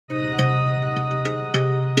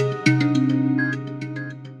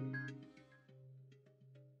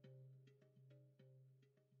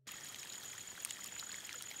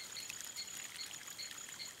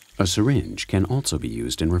A syringe can also be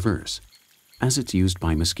used in reverse, as it's used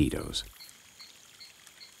by mosquitoes.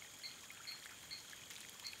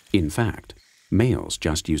 In fact, males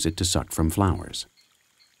just use it to suck from flowers.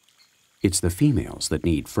 It's the females that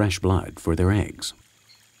need fresh blood for their eggs.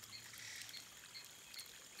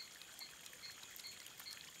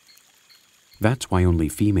 That's why only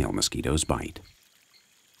female mosquitoes bite.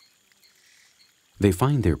 They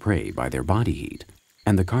find their prey by their body heat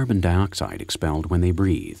and the carbon dioxide expelled when they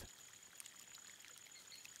breathe.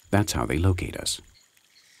 That's how they locate us.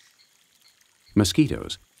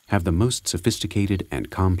 Mosquitoes have the most sophisticated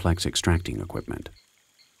and complex extracting equipment.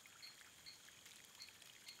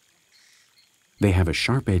 They have a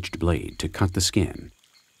sharp-edged blade to cut the skin,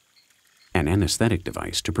 an anesthetic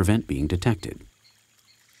device to prevent being detected,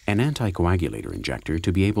 an anticoagulator injector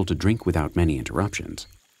to be able to drink without many interruptions,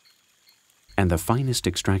 and the finest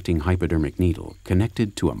extracting hypodermic needle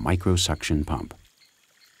connected to a microsuction pump.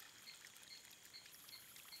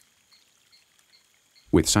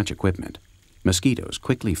 With such equipment, mosquitoes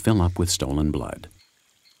quickly fill up with stolen blood.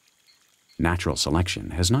 Natural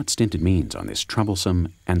selection has not stinted means on this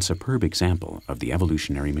troublesome and superb example of the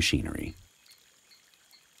evolutionary machinery.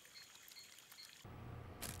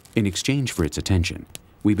 In exchange for its attention,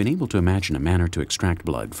 we've been able to imagine a manner to extract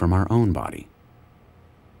blood from our own body.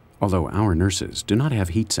 Although our nurses do not have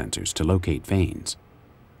heat sensors to locate veins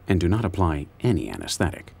and do not apply any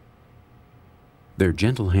anesthetic, their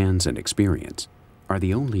gentle hands and experience are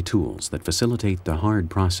the only tools that facilitate the hard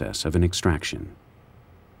process of an extraction.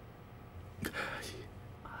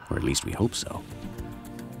 Or at least we hope so.